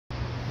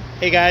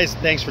Hey guys,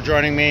 thanks for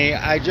joining me.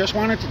 I just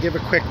wanted to give a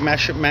quick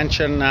mention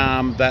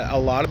that a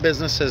lot of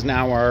businesses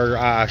now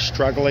are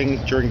struggling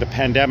during the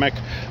pandemic.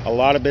 A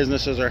lot of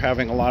businesses are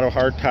having a lot of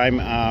hard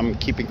time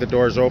keeping the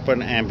doors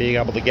open and being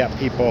able to get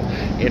people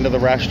into the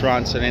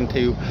restaurants and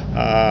into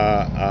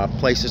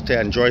places to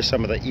enjoy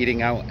some of the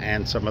eating out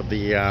and some of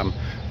the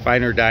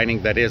finer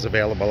dining that is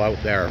available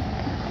out there.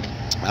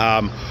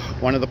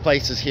 One of the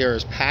places here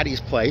is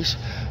Patti's Place.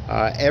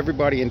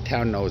 Everybody in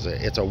town knows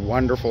it. It's a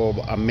wonderful,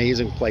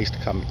 amazing place to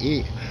come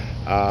eat.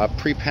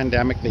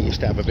 Pre-pandemic, they used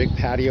to have a big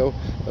patio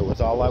that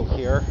was all out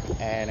here,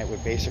 and it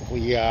would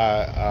basically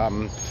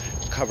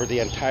cover the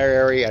entire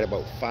area at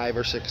about 5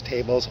 or 6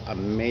 tables.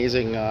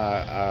 Amazing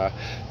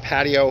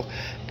patio.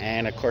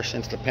 And of course,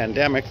 since the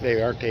pandemic,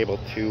 they aren't able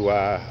to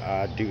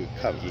you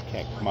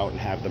can't come out and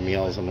have the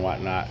meals and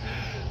whatnot.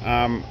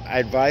 I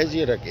advise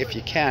you to, if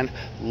you can,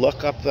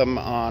 look up them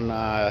on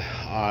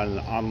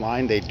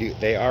online.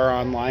 They are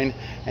online,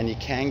 and you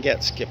can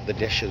get skip the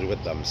dishes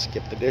with them.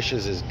 Skip the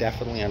dishes is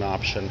definitely an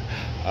option,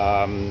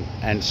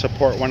 and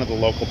support one of the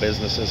local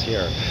businesses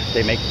here.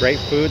 They make great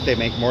food. They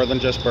make more than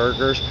just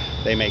burgers.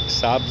 They make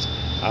subs,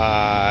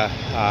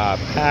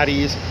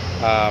 patties,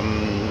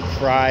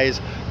 fries,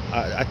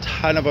 a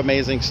ton of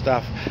amazing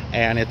stuff,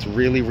 and it's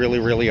really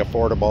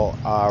affordable,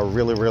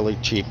 really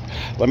cheap.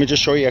 Let me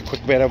just show you a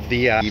quick bit of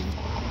the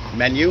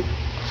menu.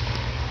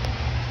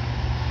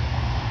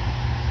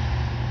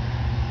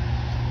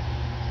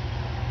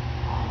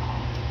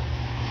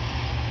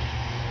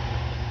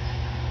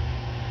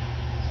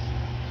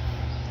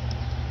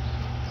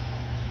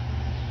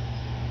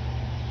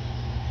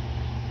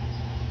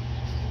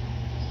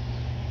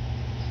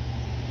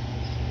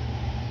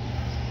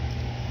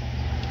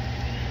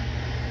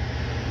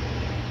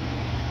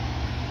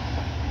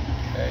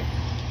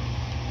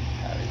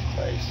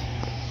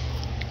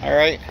 All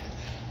right,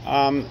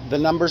 the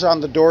numbers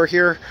on the door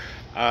here,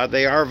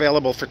 they are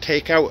available for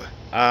takeout.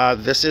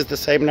 This is the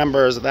same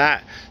number as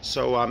that,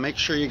 so make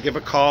sure you give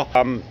a call.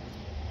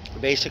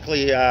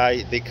 Basically,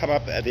 they come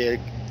up, they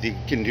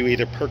can do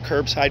either per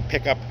curbside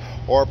pickup,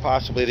 or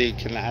possibly they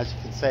can, as you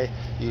can say,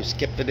 you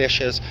skip the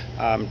dishes.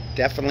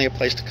 Definitely a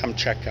place to come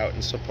check out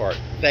and support.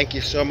 Thank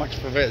you so much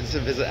for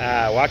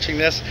watching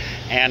this,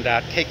 and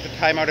take the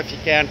time out if you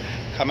can.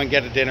 Come and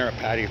get a dinner at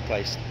Patti's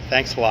Place.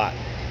 Thanks a lot.